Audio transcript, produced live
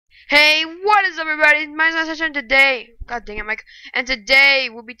Hey, what is up, everybody? My name's Session today. God dang it, Mike. And today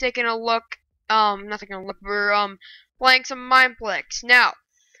we'll be taking a look. Not taking a look. We're playing some Mineplex. Now,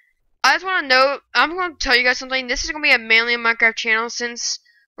 I just want to note. I'm going to tell you guys something. This is going to be a mainly a Minecraft channel since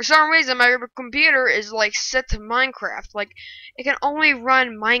for some reason my computer is like set to Minecraft. Like it can only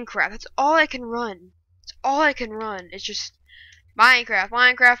run Minecraft. That's all I can run. That's all I can run. It's just Minecraft,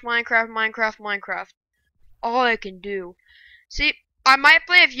 Minecraft, Minecraft, Minecraft, Minecraft. All I can do. See, I might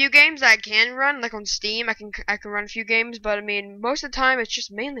play a few games that I can run, like on Steam. I can run a few games, but I mean, most of the time it's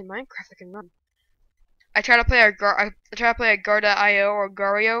just mainly Minecraft I can run. I try to play a Gar.io or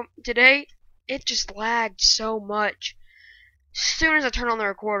Gario today. It just lagged so much. As soon as I turn on the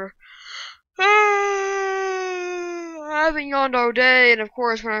recorder, I haven't yawned all day, and of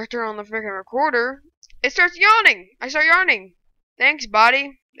course when I turn on the freaking recorder, it starts yawning. I start yawning. Thanks,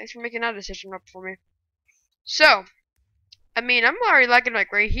 body. Thanks for making that decision up for me. So. I mean, I'm already lagging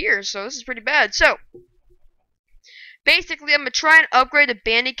like right here, so this is pretty bad. So, basically, I'm gonna try and upgrade the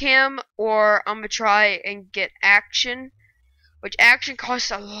Bandicam, or I'm gonna try and get Action, which Action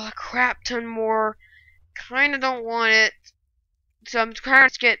costs a crap ton more. Kinda don't want it, so I'm trying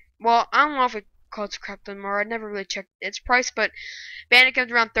to get. Well, I don't know if it costs a crap ton more. I never really checked its price, but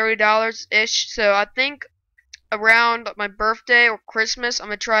Bandicam's around $30 ish. So I think around my birthday or Christmas, I'm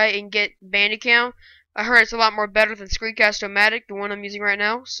gonna try and get Bandicam. I heard it's a lot more better than Screencast-O-Matic, the one I'm using right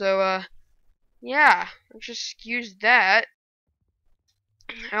now. So, yeah, let's just use that.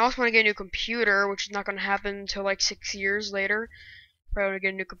 I also want to get a new computer, which is not going to happen until like 6 years later. Probably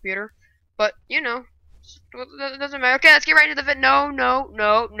get a new computer. But, you know, it doesn't matter. Okay, let's get right into the no.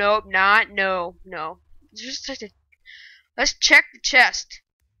 Let's check the chest.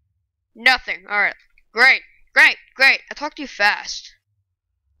 Nothing. Alright. Great. I talk too fast.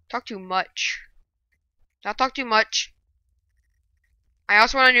 Talk too much. Not talk too much. I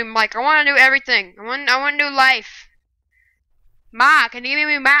also want a new mic. I want to do everything. I want a new life. Ma, can you give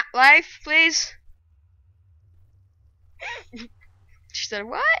me my life, please? She said,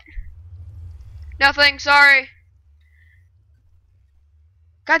 what? Nothing, sorry.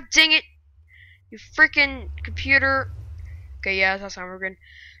 God dang it. You freaking computer. Okay, yeah, that's how we're good.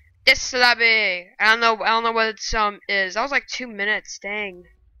 This lobby. I don't know what it is. That was like 2 minutes, dang.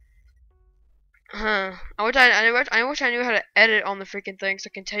 I wish I knew how to edit on the freaking thing so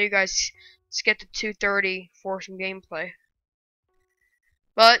I can tell you guys to get to 2:30 for some gameplay.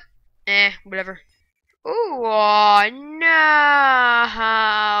 But, whatever. Ooh, oh, no.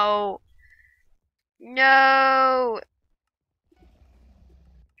 No.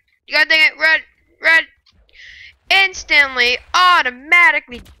 God dang it, red. Instantly,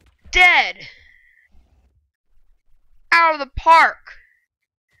 automatically dead. Out of the park.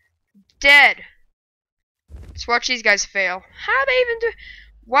 Dead. Let's watch these guys fail. How they even do?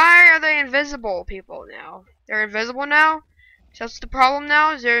 Why are they invisible, people? Now they're invisible now. So that's the problem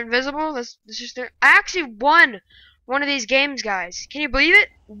now. Is they're invisible? That's just their. I actually won one of these games, guys. Can you believe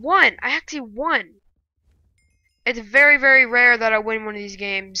it? I actually won. It's very, very rare that I win one of these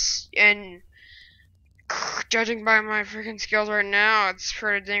games, and judging by my freaking skills right now, it's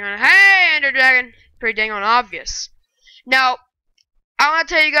pretty dang on. Hey, Ender Dragon, pretty dang on obvious. Now. I want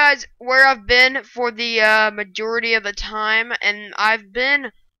to tell you guys where I've been for the majority of the time, and I've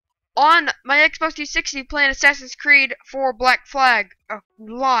been on my Xbox 360 playing Assassin's Creed 4 Black Flag a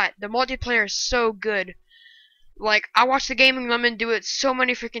lot. The multiplayer is so good. Like, I watched the Gaming Lemon do it so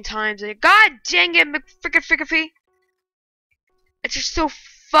many freaking times, and god dang it, McFrickin'. It's just so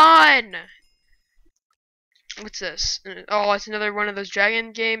fun. What's this? Oh, it's another one of those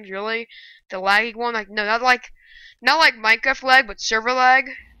dragon games, really? The laggy one? Like, no, not like Minecraft lag, but server lag.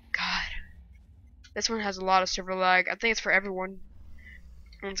 God, this one has a lot of server lag. I think it's for everyone.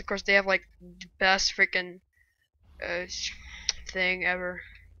 And of course, they have like the best freaking thing ever.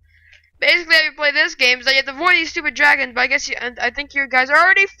 Basically, if you play this game, is that you have to avoid these stupid dragons. But I guess I think you guys are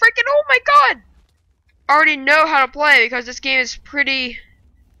already freaking. Oh my God! Already know how to play because this game is pretty.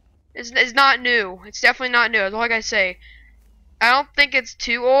 It's not new. It's definitely not new. That's all I gotta say. I don't think it's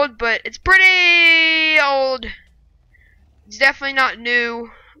too old, but it's pretty old. It's definitely not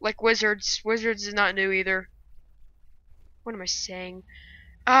new, like Wizards. Wizards is not new either. What am I saying?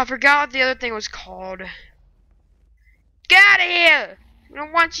 Oh, I forgot what the other thing was called. Get out of here! I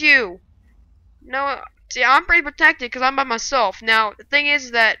don't want you. No, see, I'm pretty protected because I'm by myself. Now, the thing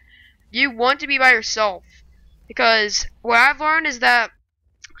is that you want to be by yourself. Because what I've learned is that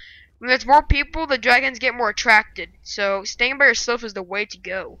when there's more people, the dragons get more attracted. So, staying by yourself is the way to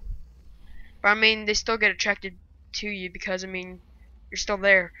go. But, I mean, they still get attracted to you because, I mean, you're still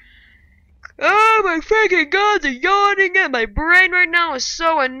there. Oh, my freaking guns are yawning at my brain right now. Is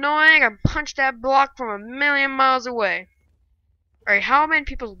so annoying. I punched that block from a million miles away. Alright, how many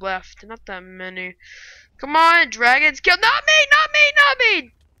people left? Not that many. Come on, dragons, kill— not me, not me, not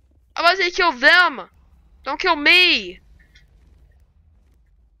me! I'm about to say kill them. Don't kill me.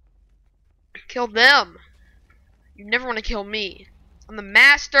 Kill them. You never want to kill me. I'm the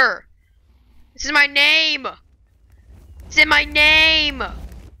master. This is my name. It's in my name.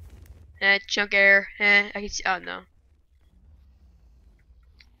 Chunk air. I can see— oh no.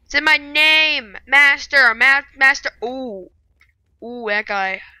 It's in my name. Master. Master. Ooh. Ooh, that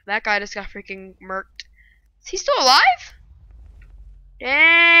guy. That guy just got freaking murked. Is he still alive?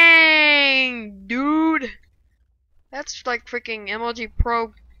 Dang, dude. That's like freaking MLG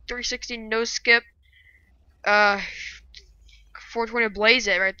Pro 360 no skip. 420 blaze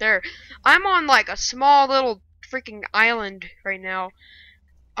it right there. I'm on like a small little freaking island right now.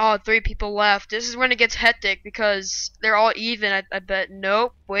 Oh, 3 people left. This is when it gets hectic because they're all even, I bet.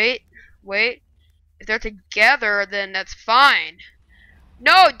 Nope. Wait. If they're together, then that's fine.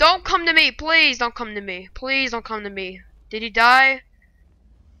 No, don't come to me. Please don't come to me. Please don't come to me. Did he die?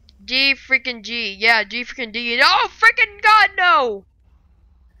 G freaking G. Yeah, G freaking D. Oh, freaking God, no.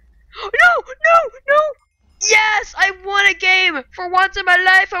 No. Yes, I won a game. For once in my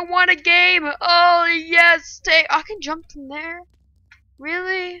life, I won a game. Oh, yes. I can jump from there.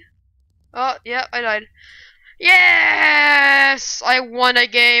 Really? Oh, yeah, I died. Yes! I won a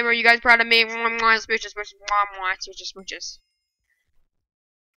game. Are you guys proud of me? Smooches.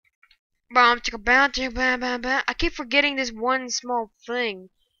 I keep forgetting this one small thing.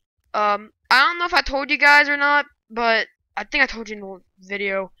 I don't know if I told you guys or not, but I think I told you in the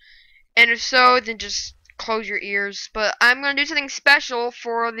video. And if so, then just close your ears. But I'm gonna do something special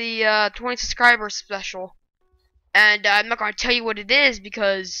for the 20 subscribers special. And I'm not gonna tell you what it is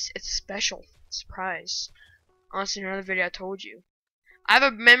because it's a special surprise. Honestly, in another video I told you. I have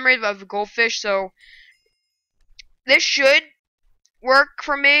a memory of a goldfish, so this should work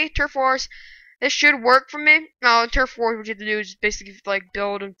for me. Turf Wars, this should work for me. Now, in Turf Wars, what you have to do is basically like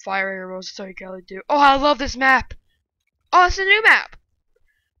build and fire arrows. That's all you gotta do. Oh, I love this map. Oh, it's a new map.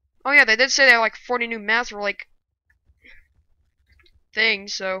 Oh yeah, they did say there are like 40 new maps for like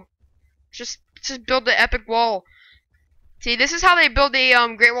things. So just build the epic wall. See, this is how they build the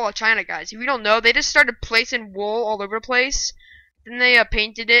Great Wall of China, guys. If you don't know, they just started placing wool all over the place. Then they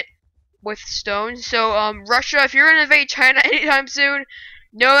painted it with stone. So Russia, if you're gonna invade China anytime soon,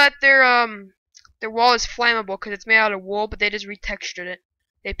 know that their wall is flammable because it's made out of wool, but they just retextured it.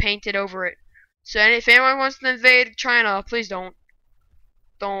 They painted over it. So if anyone wants to invade China, please don't.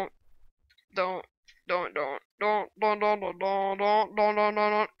 Come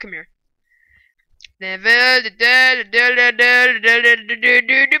here.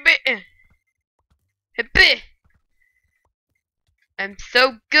 I'm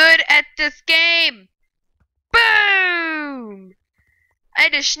so good at this game. Boom! I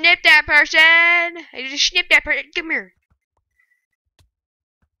just snipped that person. Come here.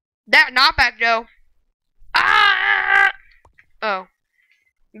 That knockback though. Ah! Oh.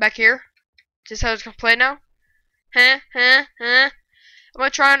 Back here? Is this how it's gonna play now? I'm gonna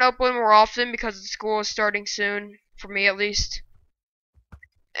try and upload more often because the school is starting soon. For me at least.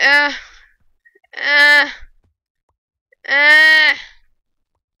 Ah!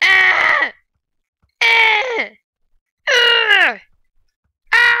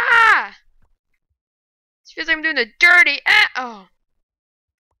 It feels like I'm doing the dirty. Oh.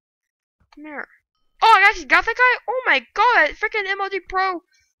 Come here. Oh, I actually got that guy? Oh my god, freaking MLG Pro.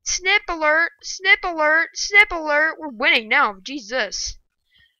 Snip alert, snip alert, snip alert. We're winning now. Jesus.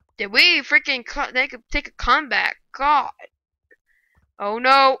 Did we freaking take a comeback? God. Oh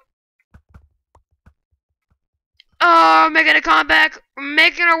no. Oh, making a comeback. We're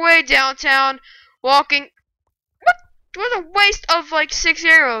making our way downtown. Walking. What? It was a waste of like 6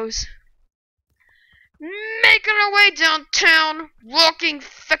 arrows. Making our way downtown. Walking.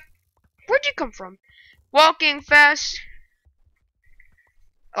 Where'd you come from? Walking fast.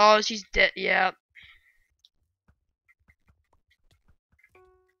 Oh, she's dead. Yeah.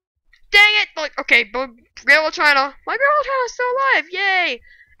 Dang it! Like, okay, but Great Wall of China. My Great Wall of China is still alive. Yay!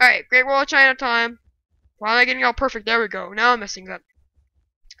 Alright, Great Wall of China time. Why am I getting all perfect? There we go. Now I'm messing up.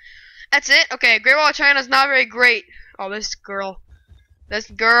 That's it? Okay, Great Wall of China is not very great. Oh, this girl. This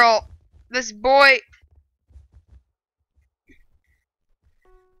boy.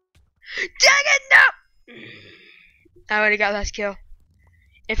 Dang it! No! I would have got last kill.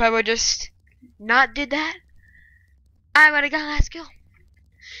 If I would just not did that, I would have got last kill.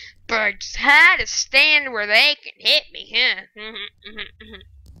 But I just had to stand where they can hit me, huh?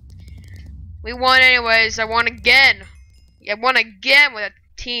 We won anyways. I won again. I won again with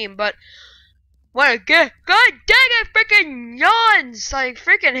a team, but won again. God dang it, freaking yawns! I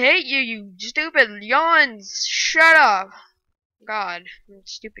freaking hate you, you stupid yawns. Shut up. God,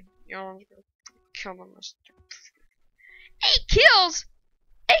 stupid yawns. Kill them. 8 kills?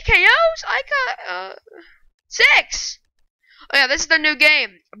 8 KOs? I got 6. Oh yeah, this is the new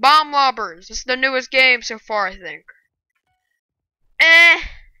game. Bomb Lobbers. This is the newest game so far, I think. And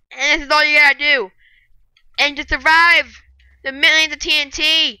this is all you gotta do. And to survive the millions of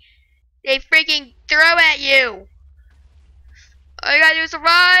TNT they freaking throw at you. All you gotta do is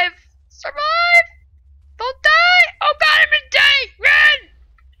survive. Survive. Don't die. Oh god, I'm gonna die. Run.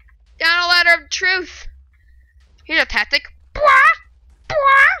 Down a ladder of truth. Here's a tactic. Bwah!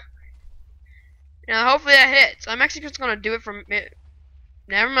 Bwah! Now hopefully that hits. I'm actually just gonna do it from it.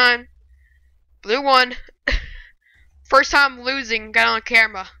 Never mind. Blue won. First time losing, got on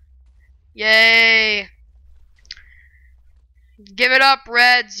camera. Yay. Give it up,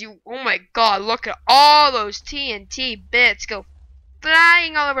 Reds. You, oh my god, look at all those TNT bits go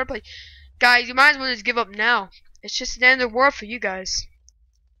flying all over the place. Guys, you might as well just give up now. It's just the end of the world for you guys.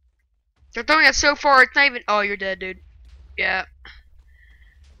 They're throwing it so far, it's not even. Oh, you're dead, dude. Yeah.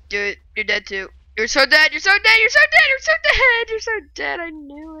 Dude, you're dead too. You're so dead, you're so dead, you're so dead, you're so dead, you're so dead. I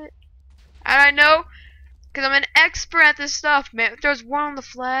knew it. And I know, because I'm an expert at this stuff, man. If there was one on the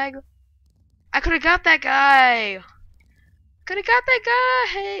flag, I could have got that guy. Could have got that guy.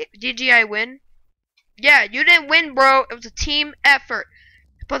 Hey, GG, I win. Yeah, you didn't win, bro. It was a team effort.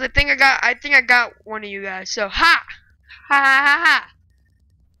 But I think I got one of you guys. So ha, ha ha ha ha.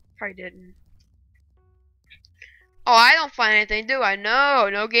 Probably didn't. Oh, I don't find anything, do I?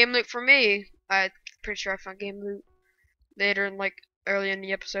 No game loot for me. I'm pretty sure I found game loot later, in like early in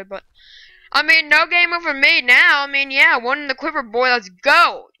the episode, but I mean, no game over me now. I mean, yeah, one in the quiver, boy. Let's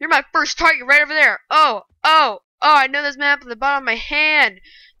go. You're my first target right over there. Oh, I know this map at the bottom of my hand.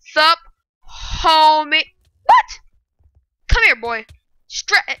 Sup, homie. What? Come here, boy.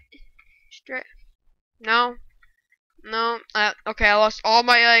 Straight. No. Okay, I lost all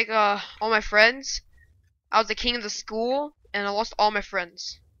my all my friends. I was the king of the school, and I lost all my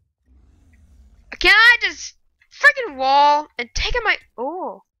friends. Can I just freaking wall and take my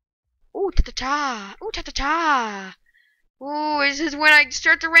ooh ta-ta-ta. Ooh ta-ta-ta. Ooh, this is when I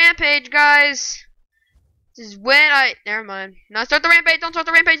start the rampage, guys. This is when I never mind. Now start the rampage, don't start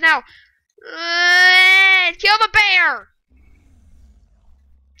the rampage now. Kill the bear!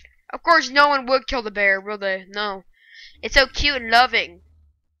 Of course no one would kill the bear, will they? No. It's so cute and loving.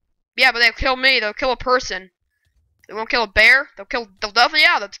 Yeah, but they'll kill me, they'll kill a person. They won't kill a bear, they'll definitely,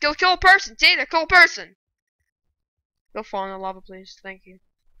 yeah, they'll kill a person. See, they'll kill a person. Go fall in the lava, please. Thank you.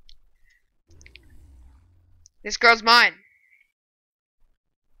 This girl's mine.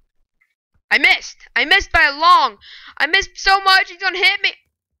 I missed by a long. I missed so much, he's gonna hit me.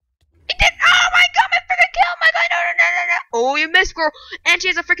 He did. Oh my god, my freaking kill. My god, no. Oh, you missed, girl. And she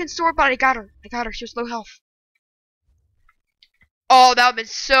has a freaking sword, but I got her. She was low health. Oh, that would have been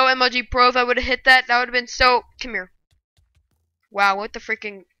so MLG Pro if I would have hit that. That would have been so. Come here. Wow, what the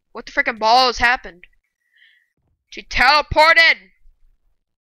freaking balls happened? She teleported.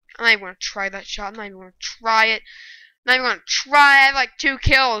 I'm not even gonna try that shot. I'm not even gonna try it. I'm not even gonna try. I have like 2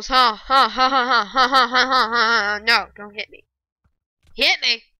 kills, huh? No, don't hit me. Hit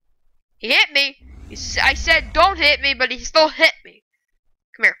me. He hit me. I said don't hit me, but he still hit me.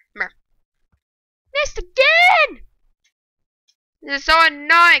 Come here. Missed again. This is so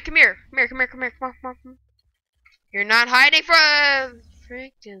annoying. Come here. Come on. You're not hiding from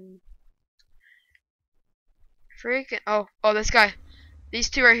freaking. Oh, this guy. These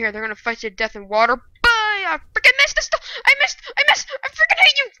two right here. They're gonna fight to death in water. Bye. I freaking missed this stuff. I missed. I freaking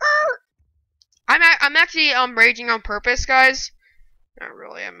hate you. I'm actually raging on purpose, guys. Not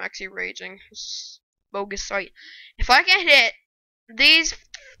really. I'm actually raging. It's bogus sight. If I can hit these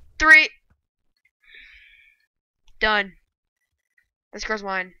 3, done. This girl's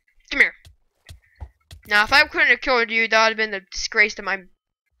mine. Come here. Now, if I couldn't have killed you, that would have been the disgrace to my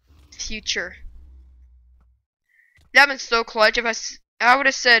future. That would have been so clutch if I would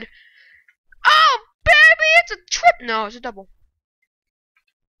have said, "Oh, baby, it's a trip." No, it's a double.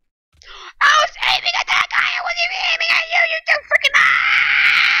 I was aiming at that guy. I wasn't even aiming at you. You're so freaking.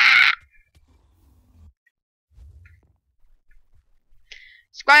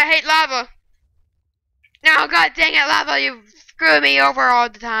 That's why I hate lava. No, god dang it, lava! You screw me over all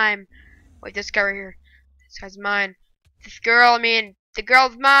the time. Wait, this guy right here. This guy's mine. This girl, the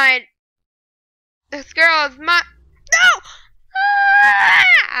girl's mine. This girl is mine. No!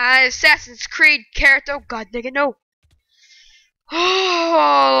 Assassin's Creed character. Oh god dang it, no. Bam!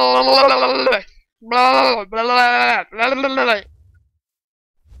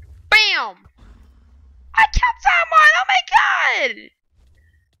 I killed someone! Oh my god!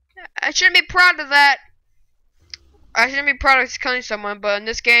 I shouldn't be proud of that. I shouldn't be proud of killing someone, but in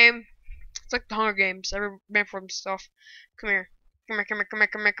this game, it's like the Hunger Games. Every man for himself. Come here. Come here, come here, come here,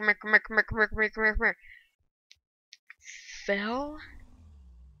 come here, come here, come here, come here, come here, come here, come here, come here. Fell?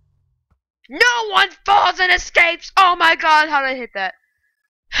 No one falls and escapes! Oh my god, how did I hit that?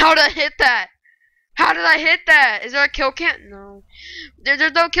 How did I hit that? How did I hit that? Is there a kill cam? No.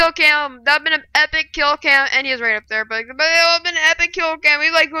 There's no kill cam. That would have been an epic kill cam. And he was right up there. But it would have been an epic kill cam. He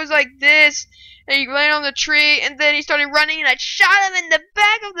was like this. And he landed on the tree. And then he started running. And I shot him in the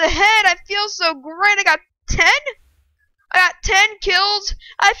back of the head. I feel so great. I got 10? I got 10 kills.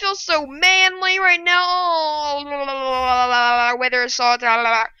 I feel so manly right now. Oh, wither assault. Can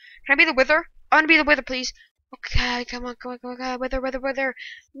I be the wither? I want to be the wither, please. Okay, come on, come on, come on, come on, wither, wither, wither.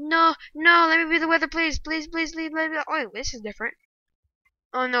 No, no, let me be the wither, please, please, please, please, let me. Oh, this is different.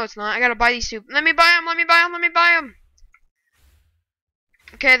 Oh no, it's not. I gotta buy these two. Let me buy them. Let me buy them. Let me buy them.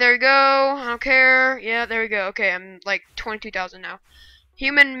 Okay, there we go. I don't care. Yeah, there we go. Okay, I'm like 22,000 now.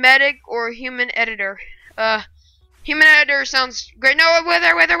 Human medic or human editor? Human editor sounds great. No,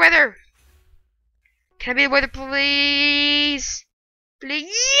 wither, wither, wither. Can I be the wither, please?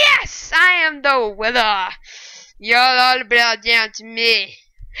 Please. Yes, I am the wither. You're all brought down to me.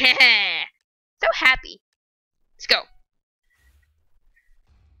 So happy. Let's go.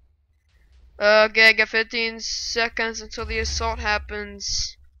 Okay, I got 15 seconds until the assault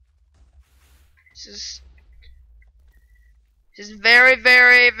happens. This is very,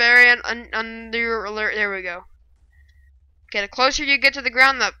 very, very under alert. There we go. Okay, the closer you get to the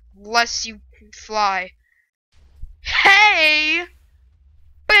ground, the less you fly. Hey!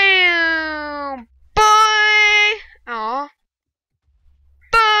 Boom! Boy! Aw.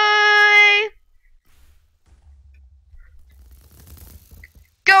 Boy!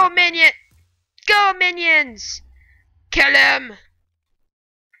 Go, minion! Go, minions! Kill him!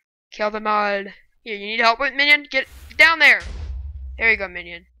 Kill them all. Here, you need help with minion? Get down there! There you go,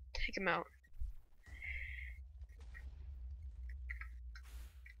 minion. Take him out.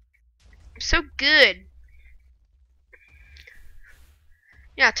 I'm so good.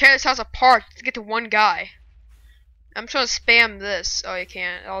 Yeah, tear this house apart to get to one guy. I'm trying to spam this. Oh, you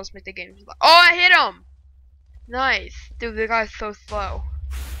can't. I'll just make the game. Oh, I hit him! Nice. Dude, the guy's so slow.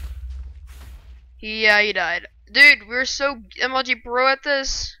 Yeah, he died. Dude, we're so MLG Pro at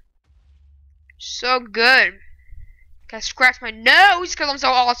this. So good. Gotta scratch my nose because I'm so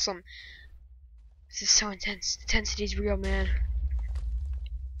awesome. This is so intense. The intensity is real, man.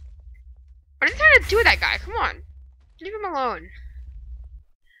 What are you trying to do with that guy? Come on. Leave him alone.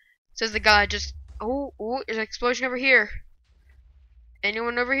 Says the guy just... Oh, oh, there's an explosion over here.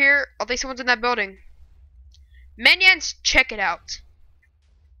 Anyone over here? I think someone's in that building. Minions, check it out.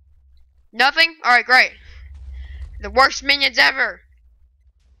 Nothing? Alright, great. The worst minions ever.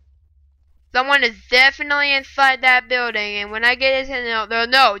 Someone is definitely inside that building, and when I get his hand out,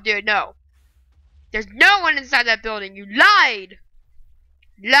 no, dude, no. There's no one inside that building. You lied.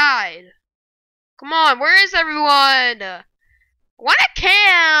 Lied. Come on, where is everyone? I want to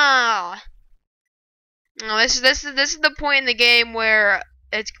kill. No, this is the point in the game where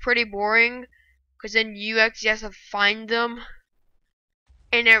it's pretty boring, because then you actually have to find them,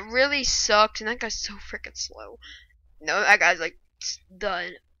 and it really sucks. And that guy's so freaking slow. No, that guy's like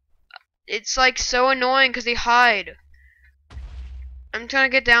done. It's like so annoying because they hide. I'm trying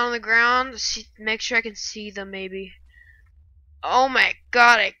to get down on the ground, make sure I can see them maybe. Oh my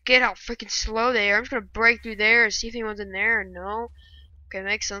god, I get how freaking slow they are. I'm just gonna break through there and see if anyone's in there. No. Okay,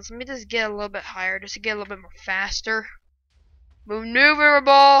 makes sense. Let me just get a little bit higher, just to get a little bit more faster. Maneuverable.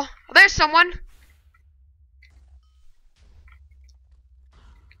 Oh, there's someone.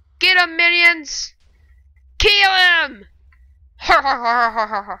 Get him, minions. Kill him. Har har har har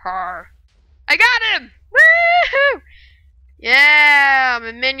har har har. I got him. Woohoo! Yeah,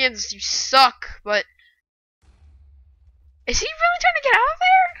 my minions, you suck, but is he really trying to get out of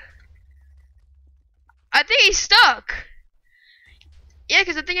there? I think he's stuck. Yeah,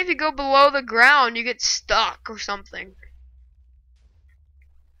 because I think if you go below the ground, you get stuck or something.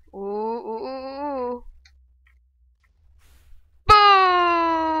 Ooh, ooh, ooh.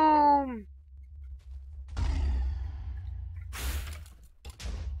 Boom!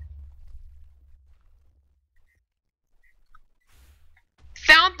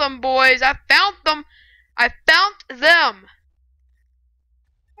 Found them, boys. I found them. I found them.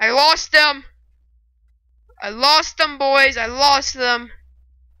 I lost them. I lost them, boys. I lost them.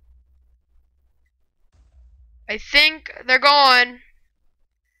 I think they're gone.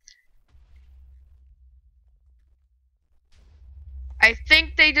 I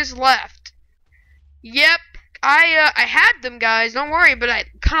think they just left. Yep, I had them, guys. Don't worry, but I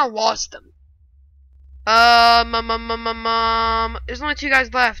kind of lost them. There's only 2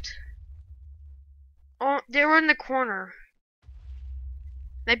 guys left. Oh, they were in the corner.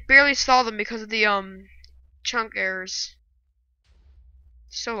 I barely saw them because of the chunk errors.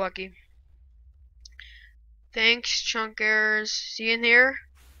 So lucky. Thanks, chunk errors. See you in here?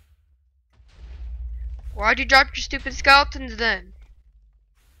 Why'd you drop your stupid skeletons then?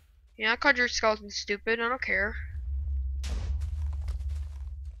 Yeah, I called your skeletons stupid. I don't care.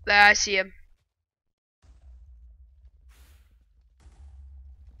 Ah, I see him.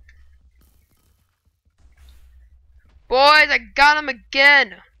 Boys, I got him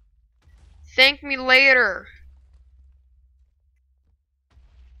again. Thank me later.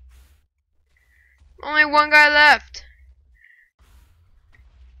 Only 1 guy left.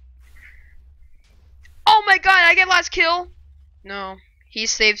 Oh my god, I get last kill? No, he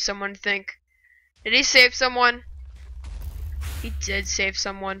saved someone, I think. Did he save someone? He did save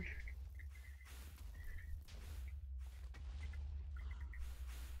someone.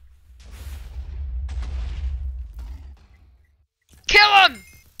 Kill him!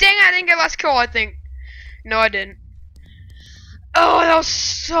 Dang, I didn't get last kill, I think. No, I didn't. Oh, that was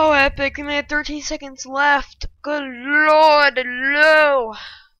so epic. And they had 13 seconds left. Good lord, no.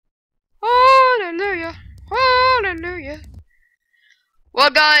 Hallelujah. Hallelujah. Well,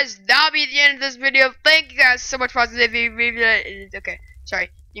 guys, that'll be the end of this video. Thank you guys so much for watching this video. Okay, sorry.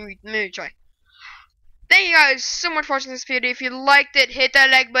 Let me try. Thank you guys so much for watching this video. If you liked it, hit that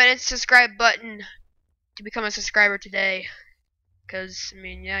like button and subscribe button to become a subscriber today. Because, I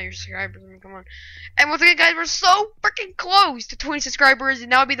mean, yeah, you're subscribers. I mean, come on. And once again, guys, we're so freaking close to 20 subscribers.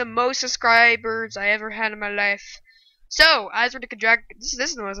 And that would be the most subscribers I ever had in my life. So, as for the contract, this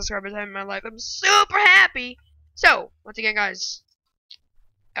is the most subscribers I have in my life. I'm super happy. So, once again, guys,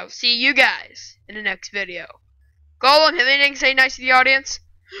 I'll see you guys in the next video. Golem, have anything to say nice to the audience?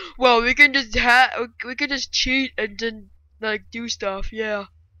 Well, we can just cheat and then, like, do stuff, yeah.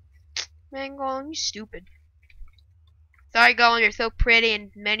 Man, Golem, you stupid. Sorry, Golem, you're so pretty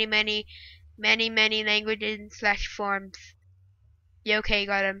in many languages / forms. You okay,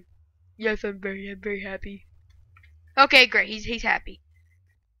 got him? Yes, I'm very happy. Okay, great. He's happy.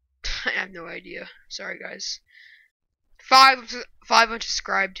 I have no idea. Sorry, guys. 5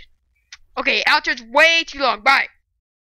 unsubscribed. Okay, outro's way too long. Bye.